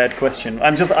maybe a bad question.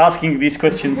 I'm just asking these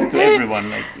questions to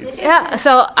everyone. Yeah.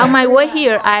 So on my way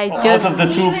here, I just out of the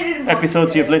 2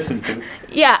 episodes you've listened to.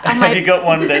 Yeah. Have you got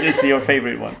one that is your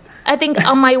favorite one? I think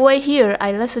on my way here,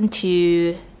 I listened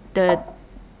to the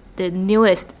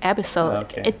newest episode.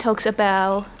 Okay. It talks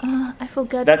about I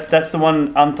forgot. That's the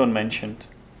one Anton mentioned.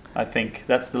 I think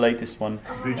that's the latest one.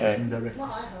 British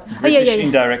indirectness. British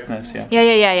indirectness. Yeah.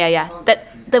 Yeah.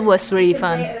 That was really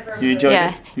fun. You enjoyed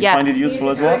it? You find it useful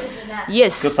as well?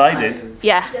 Yes. Because I did.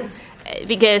 Yeah,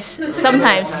 because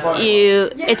sometimes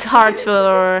it's hard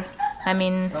for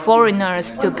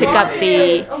foreigners to pick up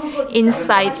the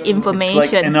inside information.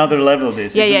 It's like another level.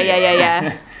 This.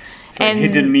 Yeah. It's like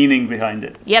hidden meaning behind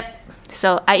it. Yep.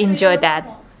 So I enjoyed that.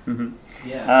 Mm-hmm.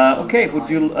 Okay.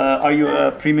 Are you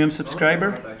a premium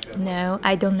subscriber? No,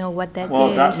 I don't know what that is.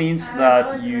 Well, that means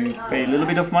that you pay a little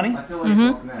bit of money.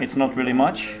 Mm-hmm. It's not really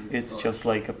much. It's just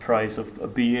like a price of a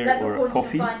beer or a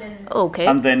coffee. Okay.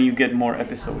 And then you get more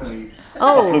episodes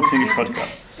of Luke's English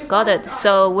podcast. Got it.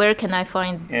 So where can I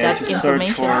find that just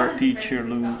information? Search for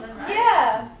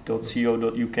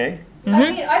teacherlu.co.uk.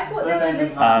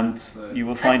 Mm-hmm. And you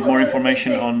will find more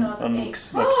information on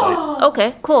Luke's website.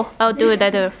 Okay, cool. I'll do it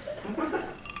later.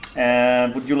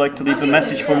 Would you like to leave a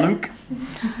message for Luke?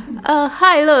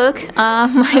 Hi, Luke.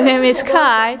 My name is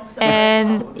Kai,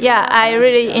 and I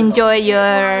really enjoy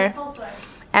your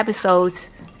episodes.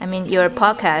 Your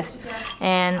podcast,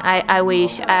 and I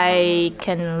wish I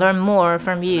can learn more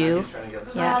from you.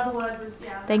 Yeah.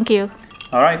 Thank you.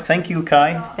 All right, thank you,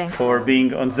 Kai, Thanks. for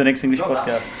being on the Next English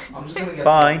podcast.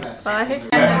 Bye. Bye.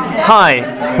 Hi,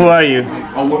 who are you?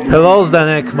 Hello,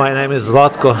 Zdenek. My name is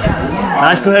Zlatko.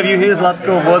 Nice to have you here,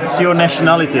 Zlatko. What's your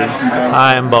nationality?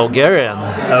 I am Bulgarian.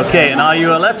 Okay, and are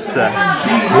you a Lepster?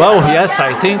 Well, yes,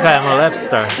 I think I am a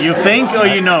Lepster. You think or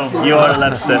you know you are a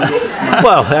Lepster?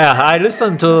 Well, yeah, I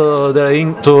listen to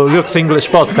Luke's English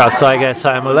podcast, so I guess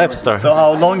I am a Lepster. So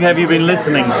how long have you been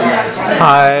listening?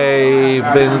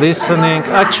 I've been listening.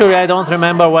 Actually, I don't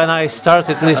remember when I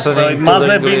started listening. So it must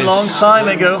have been a long time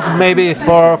ago. Maybe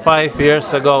 4 or 5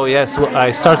 years ago. Yes,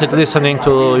 I started listening to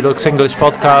Luke's English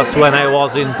podcast when I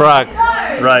was in Prague.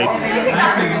 Right.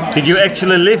 Did you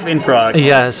actually live in Prague?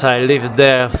 Yes, I lived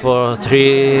there for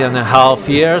 3.5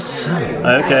 years.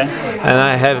 Okay. And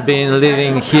I have been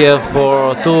living here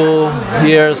for 2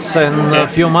 years and a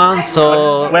few months.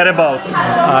 So whereabouts?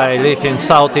 I live in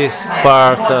southeast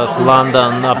part of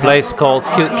London, a place called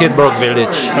Kidbrooke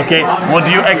Village. Okay. What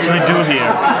do you actually do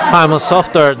here? I'm a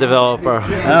software developer.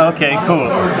 Okay,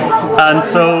 cool. And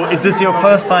so, is this your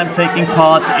first time taking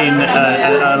part in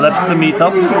a Lepster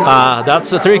meetup?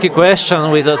 That's a tricky question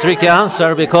with a tricky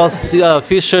answer, because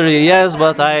officially yes,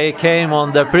 but I came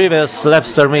on the previous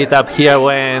Lepster meetup here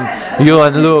when you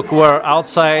and Luke were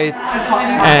outside,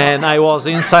 and I was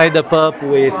inside the pub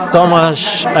with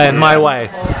Tomasz and my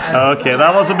wife. Okay,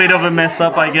 that was a bit of a mess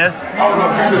up, I guess.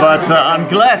 But I'm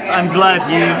glad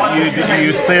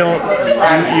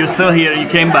you're still here. You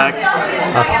came back.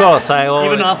 Of course,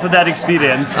 even after that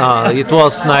experience. It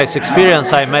was nice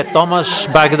experience. I met Tomasz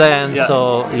back then,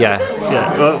 so yeah.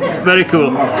 Yeah, well, very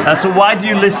cool. So why do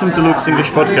you listen to Luke's English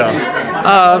podcast?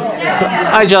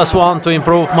 I just want to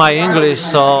improve my English,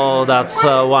 so that's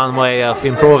one way of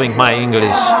improving my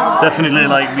English. Definitely,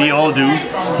 like we all do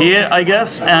here, I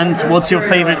guess. And what's your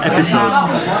favorite episode?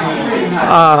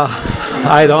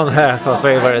 I don't have a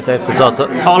favorite episode.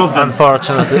 All of them,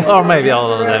 unfortunately, or maybe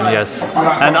all of them. Yes.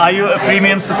 And are you a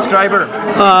premium subscriber?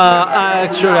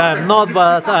 Actually, I'm not,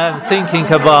 but I'm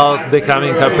thinking about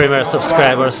becoming a premier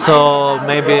subscriber. So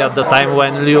maybe at the time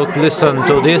when Luke listens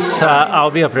to this, I'll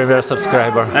be a premier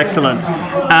subscriber. Excellent.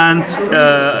 And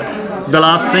the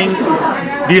last thing,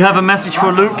 do you have a message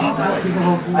for Luke?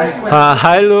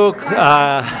 Hi, Luke.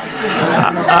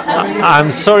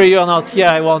 I'm sorry you're not here.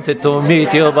 I wanted to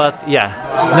meet you, but yeah,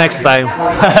 next time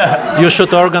you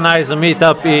should organize a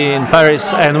meetup in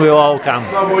Paris, and we all come.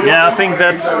 Yeah, I think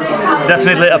that's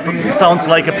definitely sounds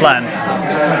like a plan.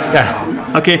 Yeah.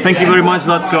 Okay, thank you very much,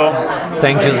 Zlatko.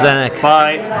 Thank you, Zdenek.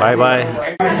 Bye. Bye bye.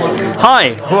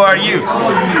 Hi, who are you?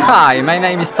 Hi, my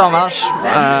name is Tomasz.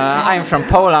 I'm from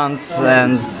Poland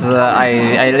and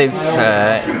I live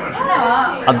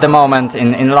at the moment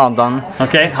in London.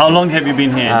 Okay, how long have you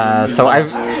been here? So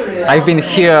I've been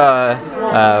here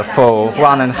for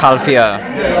 1.5 years.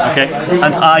 Okay,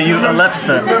 and are you a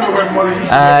Lepster?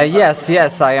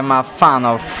 Yes, I am a fan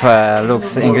of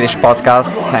Luke's English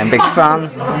podcast. I'm a big fan,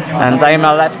 and I'm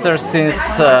a Lepster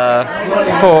since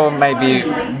for maybe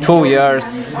 2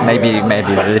 years, maybe a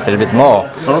little bit more.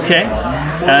 Okay,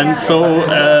 and so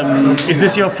is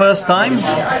this your first time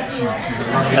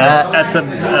at a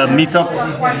meetup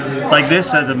like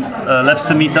this, at a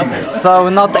Lepster meetup? So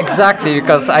not exactly,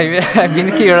 because I've been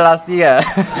here last year.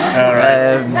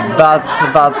 But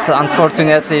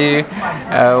unfortunately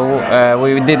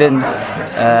we didn't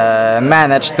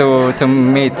manage to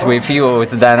meet with you,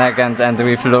 Zdenek, and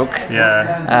with Luke.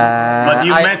 Yeah. But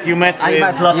you met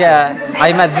with Zlatko. Yeah,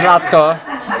 I met Zlatko.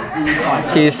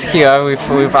 He's here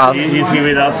with us. He's here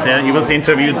with us. Yeah, he was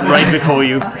interviewed right before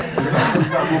you.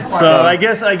 So I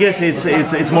guess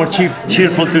it's more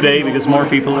cheerful today because more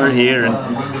people are here. And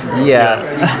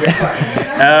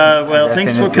well,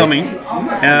 thanks for coming.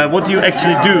 What do you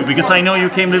actually do? Because I know you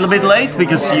came a little bit late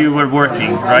because you were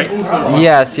working, right?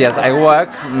 Yes, I work.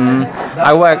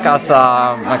 I work as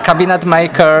a cabinet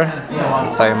maker.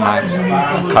 So I'm a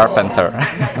carpenter.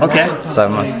 Okay. So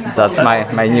that's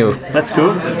my new. That's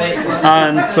cool.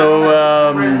 And so,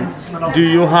 do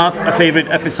you have a favorite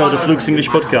episode of Luke's English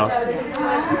podcast?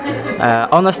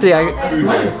 Honestly,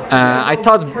 I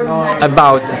thought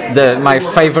about my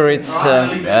favorite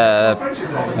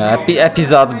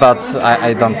episode, but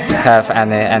I don't have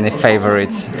any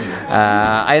favorite.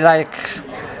 I like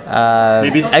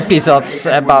episodes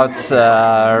about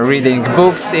reading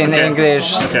books in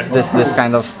English, this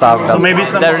kind of stuff. So maybe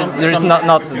there's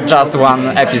not just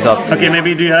one episode. Okay,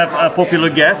 maybe do you have a popular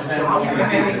guest?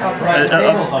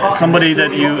 Somebody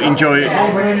that you enjoy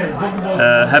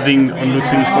having on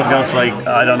Luke's English podcast, like,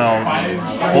 I don't know,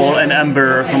 Paul and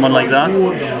Amber or someone like that?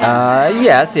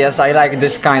 Yes, I like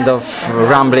this kind of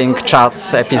rambling chat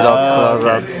episodes.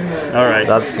 All right.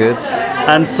 That's good.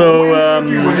 And so,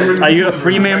 are you a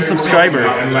premium subscriber?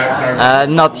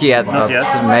 Not yet, but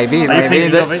maybe in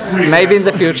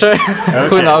the future.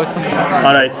 Who knows?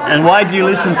 All right. And why do you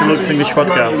listen to Luke's English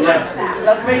podcast?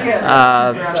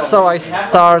 So I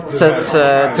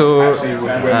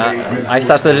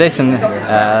started listen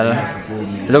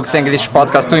Luke's English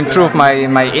podcast to improve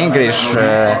my English,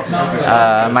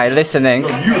 my listening.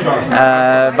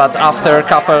 But after a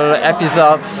couple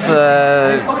episodes,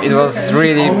 it was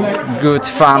really good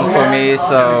fun for me.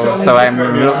 So I'm.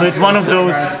 So it's one of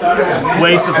those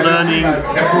ways of learning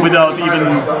without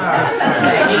even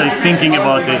thinking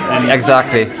about it. And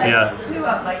exactly. Yeah.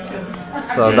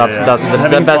 So that's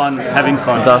the best. Having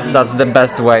fun. That's the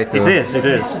best way to. It is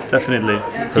definitely.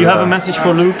 Do you have a message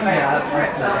for Luke?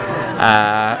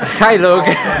 Hi Luke.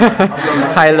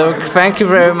 Hi Luke. Thank you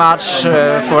very much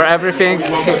for everything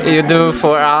you do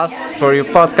for us, for your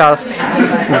podcast.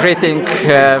 Greeting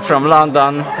from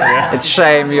London. Yeah. It's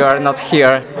shame you are not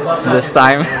here this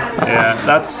time. Yeah,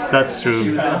 that's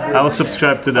true. I will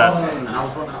subscribe to that.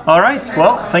 All right.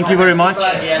 Well, thank you very much.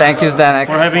 Thank you, Zdenek,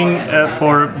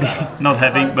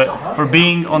 for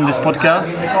being on this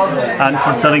podcast and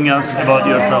for telling us about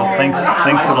yourself. Thanks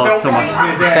a lot, Thomas.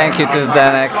 Thank you to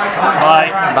Zdenek.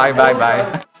 Bye.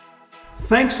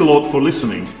 Thanks a lot for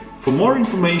listening. For more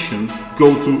information,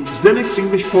 go to Zdenek's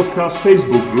English Podcast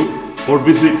Facebook group or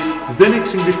visit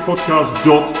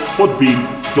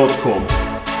zdenek'senglishpodcast.podbean.com.